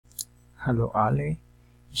Hallo alle,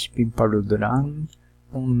 ich bin Paulo Duran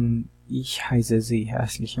und ich heiße Sie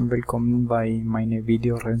herzlich willkommen bei meiner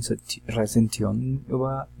Videorezension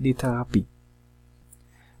über die Therapie.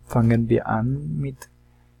 Fangen wir an mit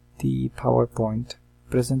die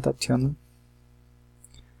PowerPoint-Präsentation.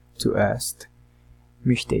 Zuerst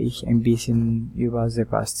möchte ich ein bisschen über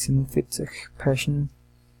Sebastian Fitzek sprechen.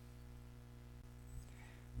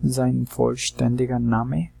 Sein vollständiger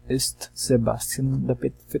Name ist Sebastian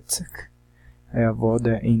David Fitzek. Er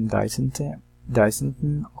wurde am 13.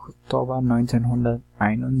 Oktober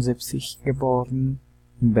 1971 geboren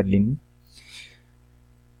in Berlin.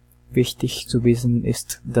 Wichtig zu wissen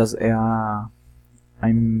ist, dass er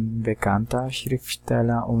ein bekannter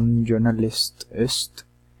Schriftsteller und Journalist ist.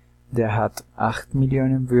 Der hat 8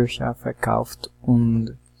 Millionen Bücher verkauft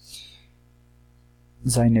und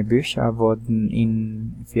seine Bücher wurden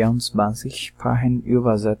in 24 Sprachen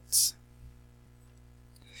übersetzt.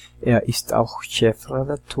 Er ist auch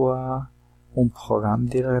Chefredakteur und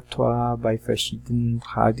Programmdirektor bei verschiedenen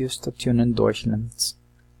Radiostationen Deutschlands.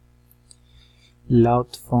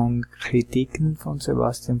 Laut von Kritiken von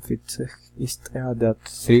Sebastian Fitzek ist er der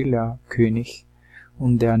Thriller-König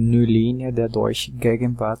und der Neulinie der deutschen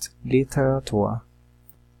Gegenwartsliteratur.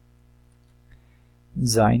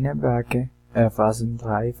 Seine Werke erfassen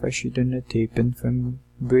 3 verschiedene Typen von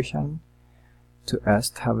Büchern.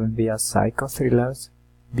 Zuerst haben wir Psychothrillers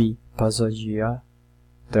wie Passagier,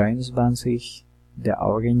 23, Der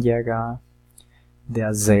Augenjäger,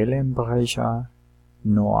 Der Seelenbrecher,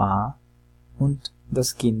 Noir und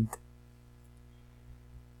Das Kind.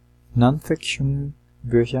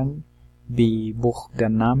 Non-Fiction-Büchern wie Buch der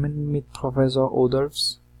Namen mit Professor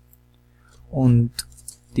Odolphs und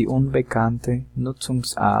Die unbekannte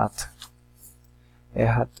Nutzungsart.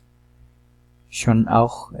 Er hat schon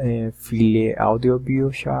auch viele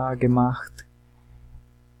Audiobücher gemacht,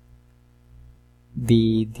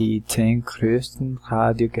 wie die 10 größten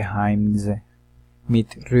Radiogeheimnisse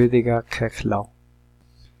mit Rüdiger Krechlau.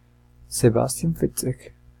 Sebastian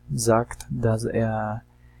Fitzek sagt, dass er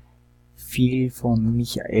viel von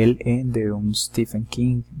Michael Ende und Stephen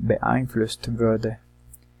King beeinflusst würde.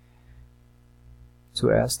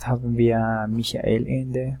 Zuerst haben wir Michael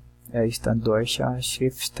Ende. Er ist ein deutscher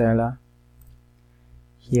Schriftsteller.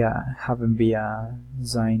 Hier haben wir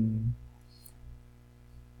sein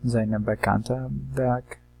bekannte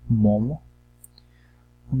Werk Momo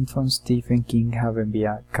und von Stephen King haben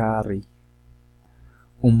wir Carrie.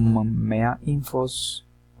 Um mehr Infos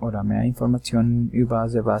oder mehr Informationen über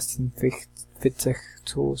Sebastian Fitzek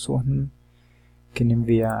zu suchen, können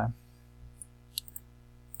wir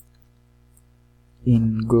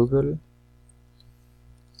in Google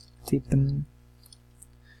tippen.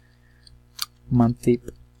 Man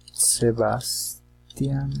tippt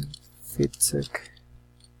Sebastian Fitzek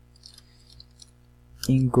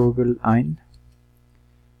in Google ein.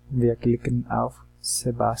 Wir klicken auf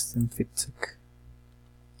Sebastian Fitzek.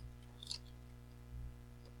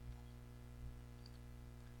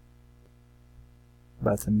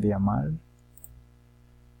 Warten wir mal.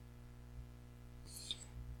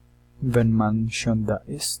 Wenn man schon da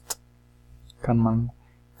ist, kann man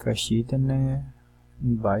verschiedene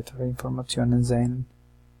weitere Informationen sehen.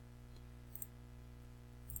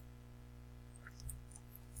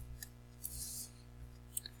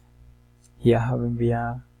 Hier haben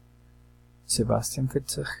wir Sebastian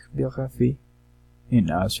Fitzek Biografie in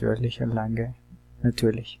ausführlicher Länge,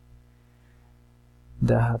 natürlich.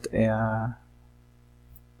 Da hat er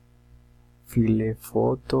viele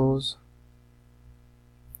Fotos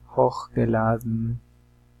hochgeladen.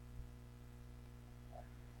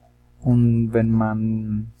 Und wenn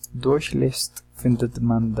man durchliest, findet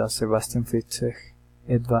man, dass Sebastian Fitzek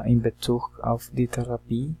etwa in Bezug auf die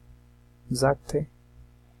Therapie sagte.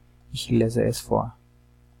 Ich lese es vor.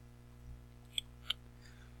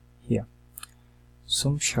 Hier.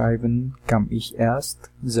 Zum Schreiben kam ich erst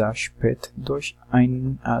sehr spät. Durch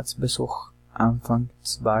einen Arztbesuch Anfang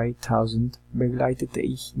 2000 begleitete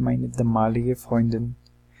ich meine damalige Freundin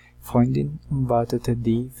und wartete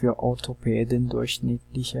die für Orthopäden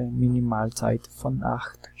durchschnittliche Minimalzeit von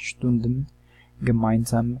 8 Stunden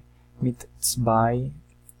gemeinsam mit 2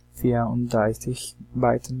 34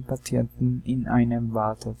 weiteren Patienten in einem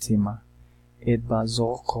Wartezimmer, etwa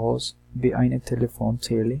so groß wie eine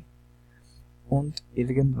Telefonzelle, und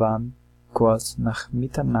irgendwann, kurz nach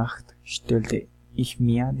Mitternacht, stellte ich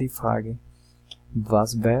mir die Frage,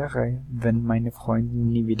 was wäre, wenn meine Freundin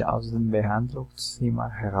nie wieder aus dem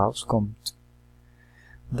Behandlungszimmer herauskommt?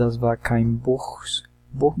 Das war kein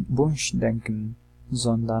Wunschdenken,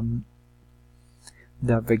 sondern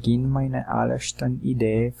der Beginn meiner allerersten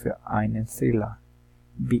Idee für einen Thriller.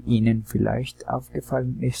 wie Ihnen vielleicht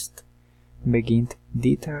aufgefallen ist, beginnt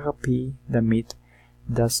die Therapie damit,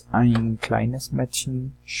 dass ein kleines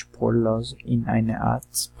Mädchen spurlos in eine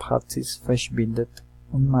Arztpraxis verschwindet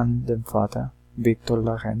und man dem Vater, Viktor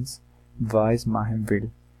Lorenz, weismachen will,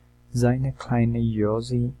 seine kleine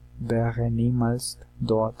Josie wäre niemals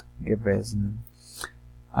dort gewesen.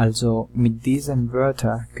 Also mit diesen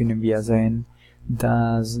Wörtern können wir sehen,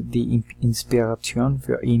 dass die Inspiration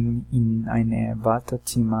für ihn in ein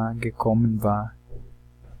Wartezimmer gekommen war.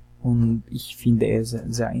 Und ich finde es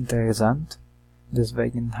sehr interessant,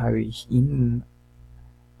 deswegen habe ich Ihnen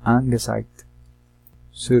angezeigt.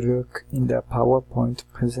 Zurück in der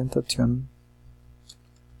PowerPoint-Präsentation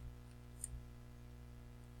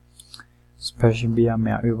sprechen wir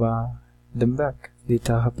mehr über das Werk, die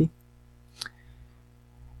Therapie.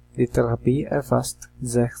 Die Therapie erfasst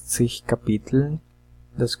 60 Kapitel,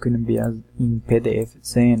 das können wir in PDF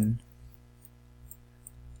sehen.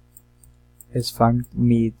 Es fängt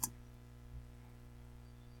mit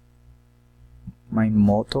mein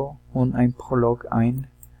Motto und ein Prolog ein,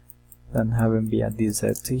 dann haben wir die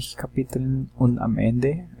 60 Kapitel und am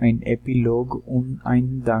Ende ein Epilog und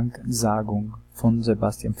eine Danksagung von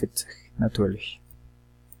Sebastian Fitzek natürlich.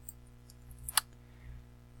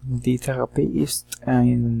 Die Therapie ist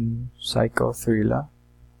ein Psychothriller,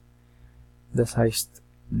 das heißt,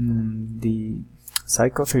 die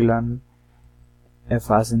Psychothriller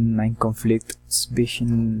erfassen einen Konflikt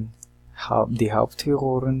zwischen die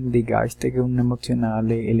Hauptfiguren, die geistige und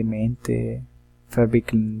emotionale Elemente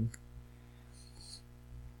verwickeln.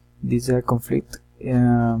 Dieser Konflikt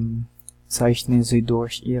zeichnen sie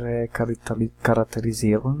durch ihre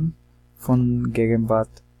Charakterisierung von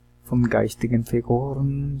Gegenwart von geistigen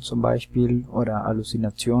Figuren zum Beispiel oder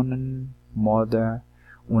Halluzinationen, Morde,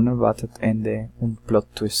 unerwartet Ende und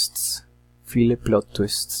Plot-Twists. Viele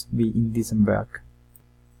Plot-Twists wie in diesem Werk.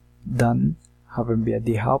 Dann haben wir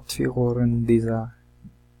die Hauptfiguren diesem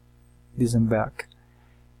Werk.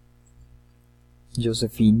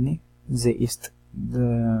 Josephine, sie ist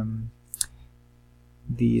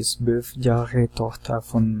die 12 Jahre Tochter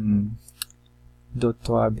von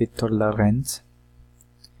Dr. Viktor Lorenz.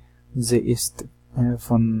 Sie ist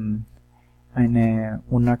von einer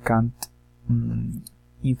unerkannten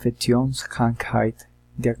Infektionskrankheit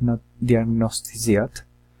diagnostiziert.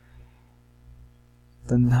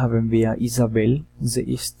 Dann haben wir Isabel, sie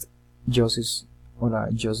ist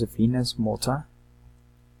Josephines Mutter.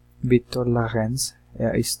 Viktor Lorenz,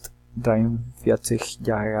 er ist 43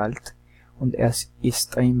 Jahre alt und er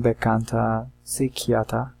ist ein bekannter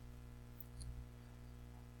Psychiater.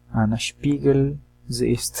 Anna Spiegel,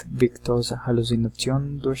 sie ist Viktors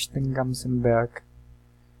Halluzination durch den ganzen Werk.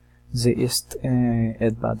 Sie ist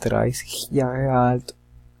etwa 30 Jahre alt,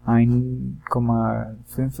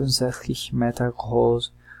 1,65 Meter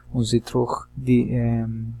groß und sie trug die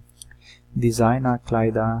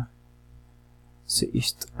Designerkleider. Sie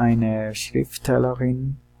ist eine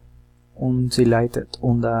Schriftstellerin und sie leidet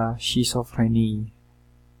unter Schizophrenie.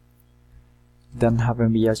 Dann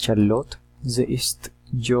haben wir Charlotte, sie ist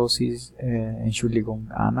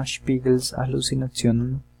Anna Spiegels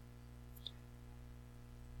Halluzinationen.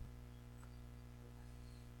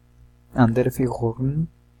 Andere Figuren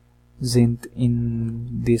sind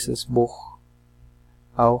in dieses Buch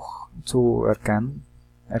auch zu erkennen,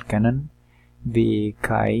 wie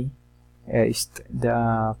Kai, er ist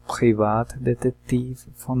der Privatdetektiv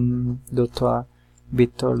von Dr.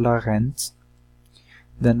 Viktor Lorenz.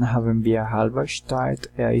 Dann haben wir Halberstadt,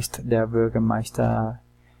 er ist der Bürgermeister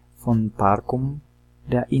von Parkum,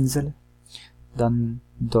 der Insel. Dann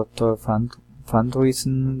Dr. Van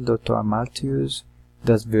Druysen, Dr. Malthus,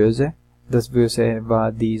 das Böse. Das Böse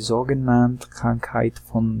war die sogenannte Krankheit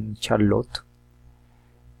von Charlotte.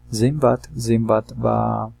 Simbad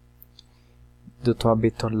war Dr.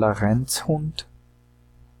 Viktor Lorenz Hund.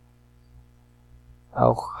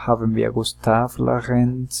 Auch haben wir Gustav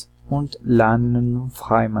Lorenz und Lannen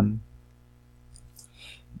Freimann.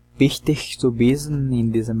 Wichtig zu wissen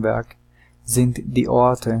in diesem Werk sind die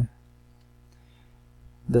Orte.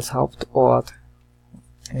 Das Hauptort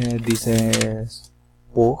dieses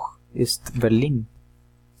Buch ist Berlin.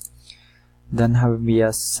 Dann haben wir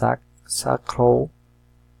Sakrow,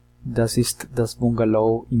 das ist das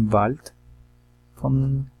Bungalow im Wald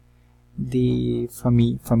von der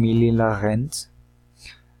Familie Lorenz.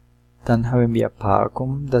 Dann haben wir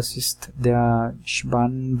Parkum, das ist der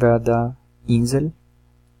Schwanenwerder Insel.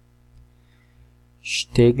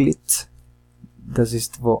 Steglitz, das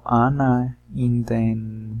ist wo Anna in der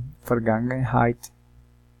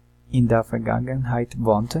Vergangenheit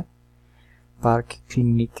wohnte.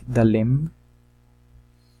 Parkklinik Dahlem.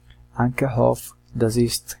 Ankerhof, Das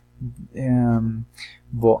ist,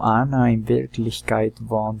 wo Anna in Wirklichkeit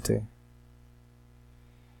wohnte.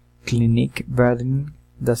 Klinik Berlin,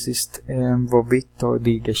 das ist, wo Victor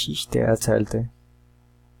die Geschichte erzählte.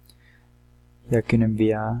 Hier können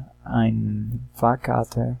wir eine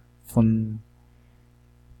Fahrkarte von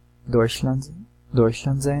Deutschland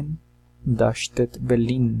sehen. Da steht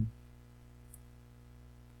Berlin.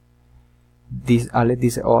 Alle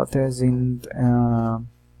diese Orte sind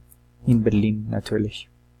in Berlin natürlich.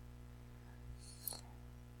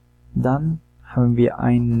 Dann haben wir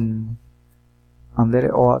einen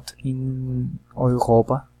anderen Ort in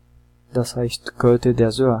Europa, das heißt Côte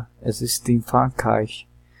d'Azur. Es ist in Frankreich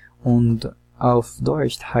und auf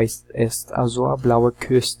Deutsch heißt es Azurblaue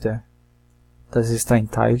Küste. Das ist ein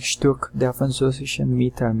Teilstück der französischen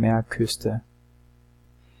Mittelmeerküste.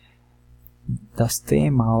 Das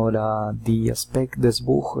Thema oder der Aspekt des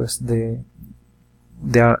Buches, der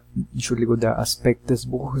Aspekt des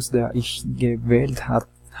Buches, der ich gewählt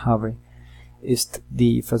habe, ist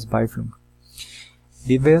die Verzweiflung.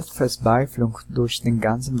 Wie wird Verzweiflung durch den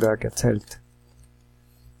ganzen Werk erzählt?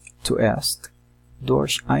 Zuerst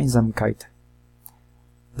durch Einsamkeit.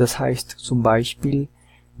 Das heißt zum Beispiel,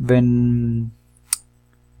 wenn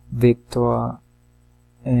Victor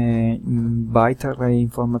weitere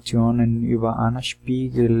Informationen über Anna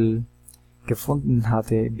Spiegel gefunden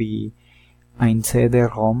hatte, wie ein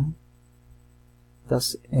CD-ROM,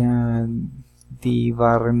 die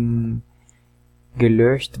waren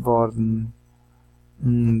gelöscht worden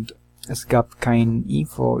und es gab kein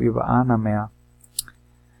Info über Anna mehr.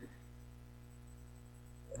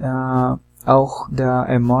 Auch der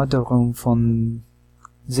Ermordung von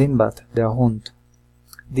Sinbad, der Hund.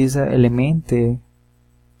 Diese Elemente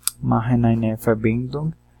machen eine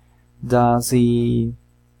Verbindung, da sie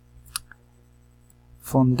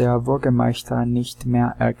von der Bürgermeister nicht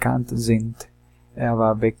mehr erkannt sind. Er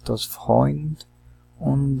war Victors Freund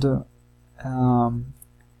und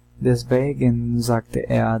deswegen sagte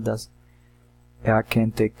er, dass er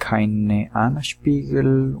kannte keine Anna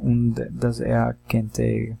Spiegel und dass er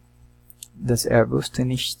wusste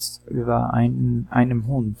nichts über einen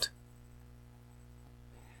Hund.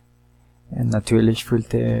 Natürlich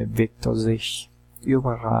fühlte Victor sich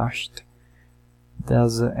überrascht,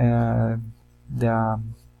 dass der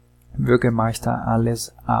Bürgermeister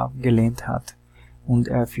alles abgelehnt hat und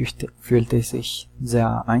er fühlte sich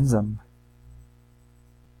sehr einsam.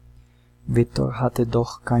 Victor hatte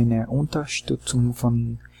doch keine Unterstützung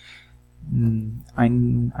von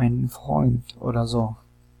einem Freund oder so.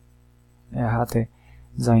 Er hatte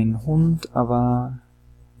seinen Hund, aber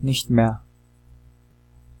nicht mehr.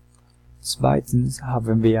 Zweitens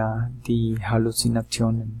haben wir die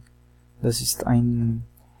Halluzinationen. Das ist ein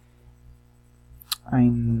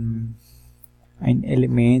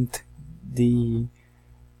Element, die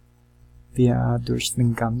wir durch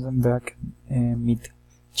den ganzen Werk mit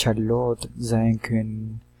Charlotte sehen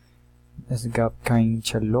können. Es gab kein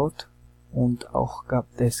Charlotte und auch gab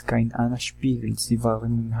es kein Anna Spiegel. Sie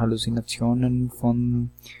waren Halluzinationen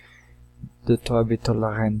von Dr. Victor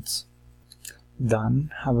Lorenz. Dann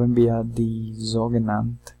haben wir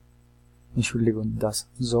das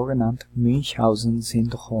sogenannte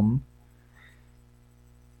Münchhausen-Syndrom.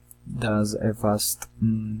 Das erfasst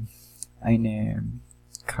eine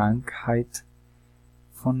Krankheit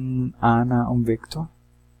von Anna und Victor.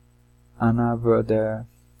 Anna wurde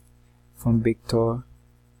von Victor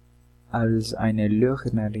als eine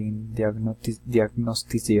Lügnerin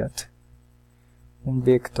diagnostiziert und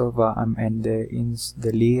Victor war am Ende ins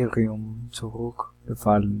Delirium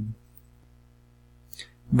zurückgefallen.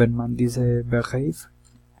 Wenn man diesen Begriff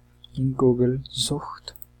in Google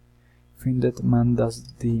sucht, findet man,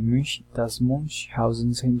 dass das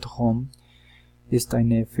Munchausen-Syndrom ist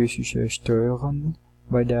eine physische Störung,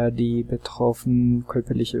 bei der die Betroffenen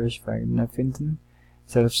körperliche Beschwerden empfinden,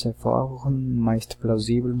 selbst hervorrufen, meist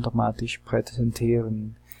plausibel und dramatisch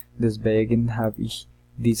präsentieren. Deswegen habe ich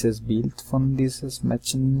dieses Bild von dieses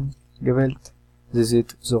Mädchen gewählt. Sie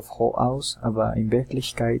sieht so froh aus, aber in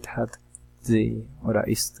Wirklichkeit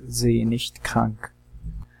ist sie nicht krank.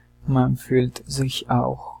 Man fühlt sich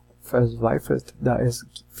auch verzweifelt, da es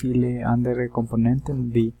viele andere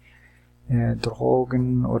Komponenten wie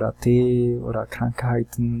Drogen oder Tee oder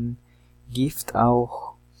Krankheiten gibt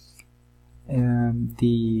auch,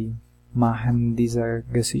 die machen dieser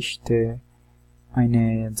Geschichte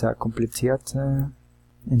ein sehr kompliziertes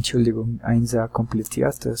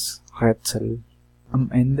Rätsel. Am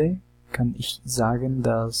Ende kann ich sagen,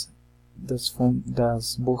 dass das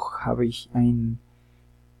Buch habe ich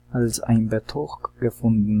als ein Betrug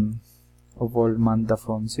gefunden, obwohl man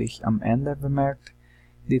davon sich am Ende bemerkt,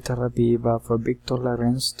 Die Therapie war für Victor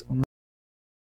Lorenz